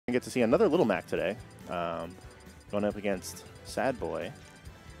We get to see another Little Mac today, going up against SadBoi. Who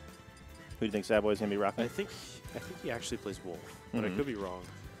do you think SadBoi is going to be rocking? I think he actually plays Wolf, but I could be wrong.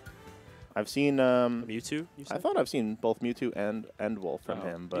 I've seen MewTwo. I thought I've seen both Mewtwo and Wolf from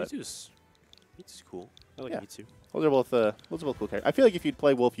him, but Mewtwo's cool. I like Mewtwo. Those are both cool characters. I feel like if you'd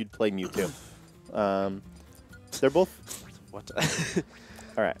play Wolf, you'd play Mewtwo. They're both. What?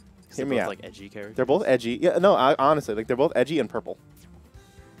 All right, hear me out. Like edgy characters. They're both edgy. Yeah, no, honestly, like they're both edgy and purple.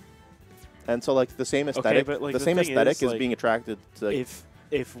 And so like the same aesthetic, but, like, the same aesthetic is like, being attracted to. Like,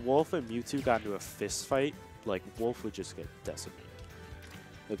 if Wolf and Mewtwo got into a fist fight, like Wolf would just get decimated.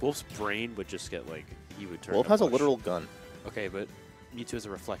 Like Wolf's brain would just get like he would turn. Wolf has a literal gun. Okay, but Mewtwo has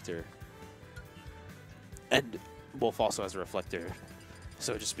a reflector, and Wolf also has a reflector,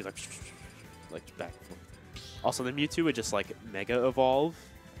 so it'd just be like back and forth. Also, then Mewtwo would just like mega evolve.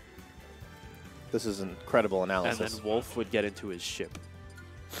 This is incredible analysis. And then Wolf would get into his ship.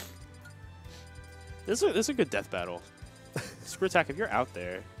 This is a good death battle. Super Attack, if you're out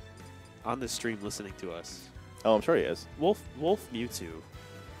there on this stream listening to us. Oh, I'm sure he is. Wolf Mewtwo.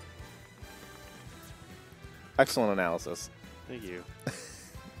 Excellent analysis. Thank you.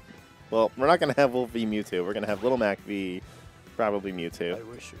 Well, we're not going to have Wolf v Mewtwo. We're going to have Little Mac v probably Mewtwo. I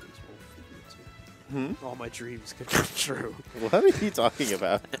wish it was Wolf v Mewtwo. All my dreams could come true. What are you talking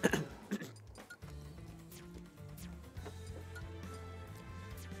about?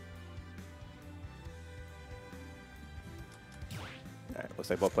 Alright, looks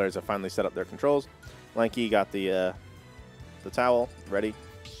like both players have finally set up their controls. Lanky got the towel ready,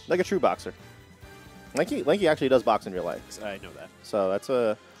 like a true boxer. Lanky actually does box in real life. I know that. So that's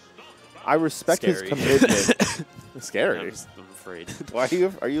I respect his commitment. Scary. I'm afraid. Why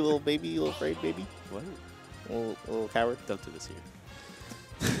are you a little baby? You little afraid baby? What? Little coward? Don't do this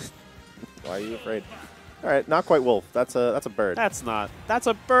here. Why are you afraid? All right, not quite Wolf. That's a bird. That's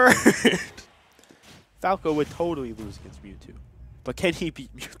a bird. Falco would totally lose against Mewtwo. But can he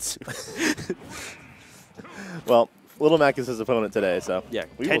beat Mewtwo? Well, Little Mac is his opponent today, so yeah.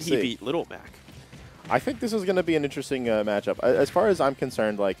 Can he beat Little Mac? I think this is going to be an interesting matchup. As far as I'm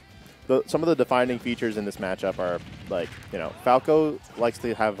concerned, like some of the defining features in this matchup are like Falco likes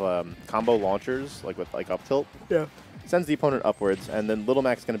to have combo launchers like with up tilt. Yeah. Sends the opponent upwards, and then Little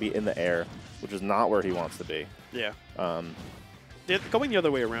Mac's going to be in the air, which is not where he wants to be. Yeah. Going the other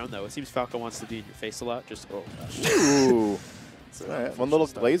way around though, it seems Falco wants to be in your face a lot. Just ooh. So, all right. One little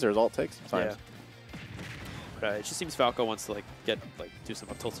laser is all it takes sometimes. Yeah. It just seems Falco wants to do some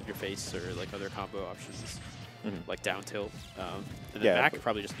up tilts in your face or like other combo options, like down tilt. And then Mac could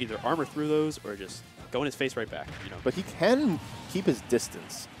probably just either armor through those or just go in his face right back. But he can keep his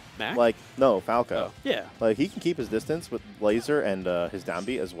distance. Mac? Like no, Falco. Oh, yeah. Like he can keep his distance with laser and his down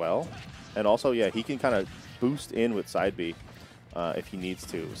B as well, and also he can kind of boost in with side B if he needs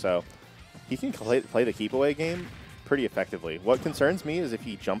to. So he can play the keep away game pretty effectively. What concerns me is if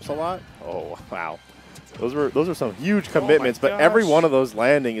he jumps a lot. Oh wow. Those are some huge commitments, but every one of those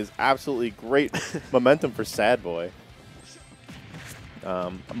landing is absolutely great momentum for SadBoi.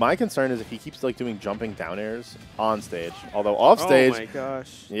 My concern is if he keeps doing jumping down airs on stage, although off stage. Oh my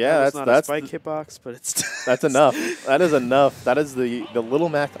gosh! Yeah, that's a spike hitbox, but it's that's enough. That is enough. That is the Little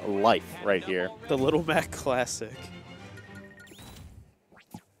Mac life right here. The Little Mac classic.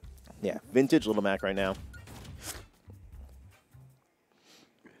 Yeah, vintage Little Mac right now.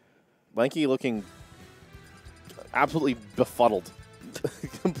 Lanky looking absolutely befuddled,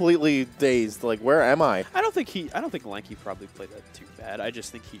 completely dazed. Like, where am I? I don't think Lanky probably played that too bad. I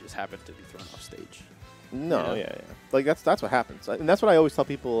just think he just happened to be thrown off stage. No, yeah. Like that's what happens, and that's what I always tell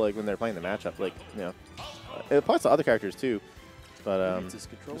people like when they're playing the matchup. Like, it applies to other characters too. But just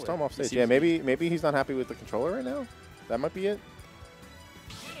throw him off stage. Yeah, maybe he's not happy with the controller right now. That might be it.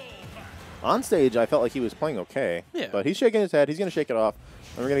 On stage, I felt like he was playing okay. Yeah. But he's shaking his head. He's gonna shake it off,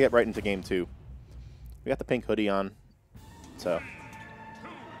 and we're gonna get right into game 2. We got the pink hoodie on, so.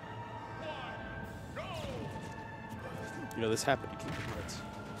 This happened in Kingdom Hearts.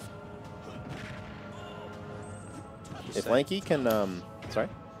 If Lanky can, sorry?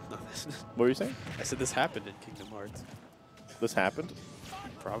 No, what were you saying? I said this happened in Kingdom Hearts. This happened?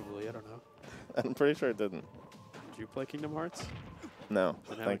 Probably, I don't know. I'm pretty sure it didn't. Did you play Kingdom Hearts? No,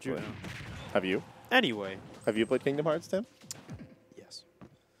 Then how would you thankfully. know? Have you? Anyway. Have you played Kingdom Hearts, Tim? Yes.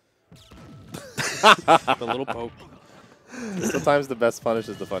 The little pope. Sometimes the best punish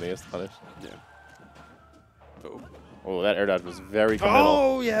is the funniest punish. Yeah. Oh. Oh, that air dodge was very committal.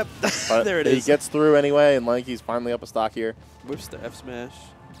 Oh, yep. There it is. He gets through anyway, and Lanky's finally up a stock here. Whips the F smash.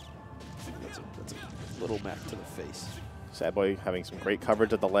 That's a Little Mac to the face. SadBoi having some great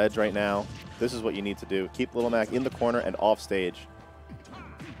coverage at the ledge right now. This is what you need to do. Keep Little Mac in the corner and off stage.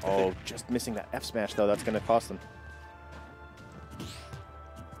 Oh, just missing that F smash, though. That's going to cost him.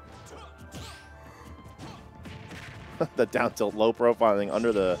 The down tilt, low profiling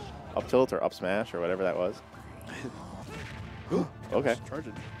under the up tilt or up smash or whatever that was. Okay. He's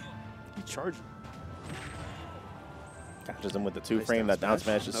charging. He's charging. Catches him with the 2-frame. That down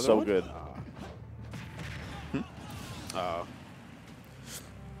smash is so good.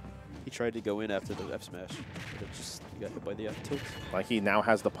 He tried to go in after the F smash, but it just he got hit by the up tilt. Like he now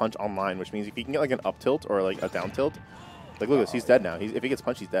has the punch online, which means if he can get like an up tilt or like a down tilt, like look at this, he's dead now. If he gets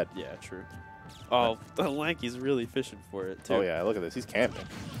punched, he's dead. Yeah, true. Oh, the Lanky's really fishing for it too. Oh yeah, look at this, he's camping.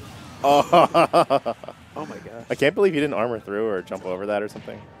 Oh my gosh. I can't believe he didn't armor through or jump over that or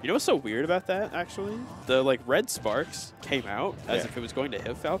something. You know what's so weird about that, actually? The like red sparks came out as if it was going to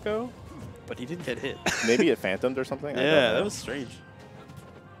hit Falco, but he didn't get hit. Maybe it phantomed or something? Yeah, that was strange.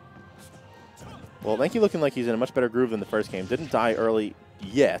 Well, Lanky looking like he's in a much better groove than the first game. Didn't die early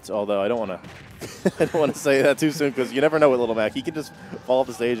yet, although I don't want to I don't want to say that too soon because you never know with Little Mac. He can just fall off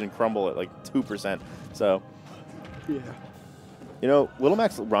the stage and crumble at like 2%. So, yeah. You know, Little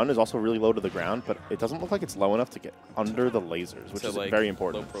Mac's run is also really low to the ground, but it doesn't look like it's low enough to get under the lasers, which is like very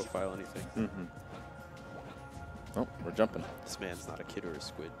important. Low profile anything. Oh, we're jumping. This man's not a kid or a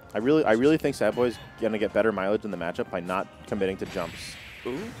squid. I really think SadBoi's gonna get better mileage in the matchup by not committing to jumps.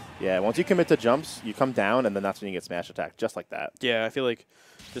 Ooh. Yeah, once you commit to jumps, you come down, and then that's when you get smash attacked, just like that. Yeah, I feel like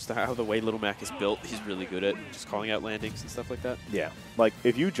just how the way Little Mac is built, he's really good at just calling out landings and stuff like that. Yeah, like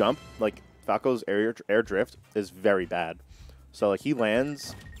if you jump, like Falco's air drift is very bad. So like he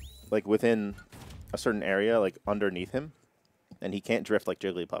lands like within a certain area, like underneath him, and he can't drift like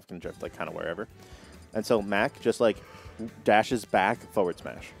Jigglypuff can drift like kind of wherever. And so Mac just like dashes back forward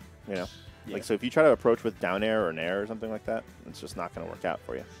smash, you know? Yeah. Like so if you try to approach with down air or nair or something like that, it's just not going to work out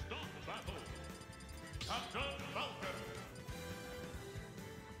for you.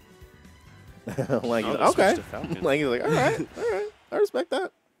 Lanky's okay. Lanky's like, all right, I respect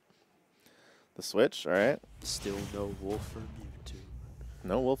that. The switch, all right. Still no wolf for Mewtwo.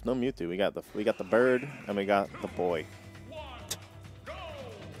 No wolf, no Mewtwo. We got the bird and we got the boy.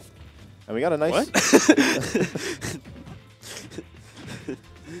 And we got a nice. What?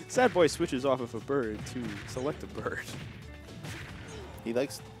 SadBoi switches off of a bird to select a bird. He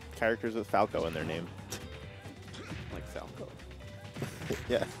likes characters with Falco in their name. Like Falco.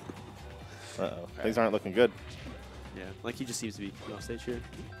 Yeah. Uh-oh. Things aren't looking good. Yeah, like he just seems to be off stage here.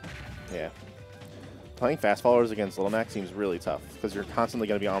 Yeah. Playing fast followers against Little Mac seems really tough because you're constantly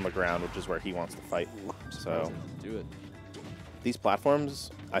going to be on the ground, which is where he wants to fight. So do it. These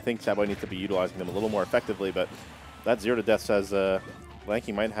platforms, I think SadBoi needs to be utilizing them a little more effectively, but that 0 to death says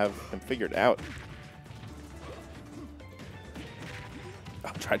Lanky might have him figured out. I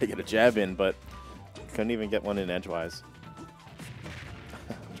tried to get a jab in, but couldn't even get one in edgewise.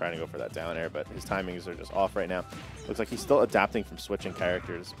 Trying to go for that down air, but his timings are just off right now. Looks like he's still adapting from switching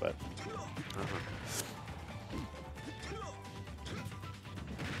characters, but...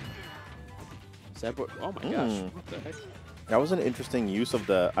 SadBoi, oh my gosh, what the heck? That was an interesting use of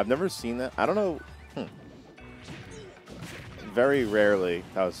the... I've never seen that. I don't know. Very rarely.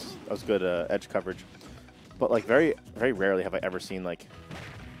 That was good edge coverage. But like very rarely have I ever seen like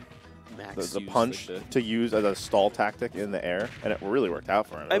the punch like to use as a stall tactic in the air, and it really worked out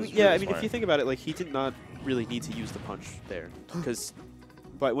for him. I mean, yeah, I mean, if you think about it, like he did not really need to use the punch there, because,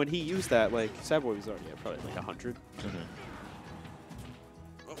 but when he used that, like SadBoi was already at probably like 100.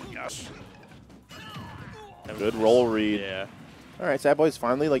 Oh my gosh! Good roll read. Yeah. All right, SadBoi's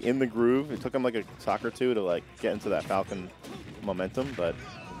finally like in the groove. It took him like a sock or two to like get into that Falcon momentum, but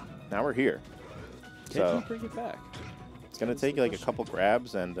now we're here. Can he bring it back? It's gonna take like a couple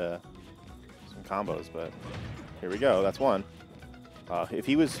grabs and some combos, but here we go. That's one. If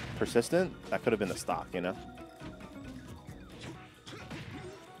he was persistent, that could have been the stock, you know.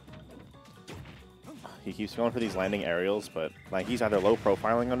 He keeps going for these landing aerials, but like he's either low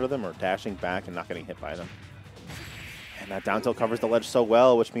profiling under them or dashing back and not getting hit by them. And that down tilt covers the ledge so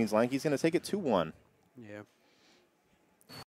well, which means Lanky's going to take it 2-1. Yeah.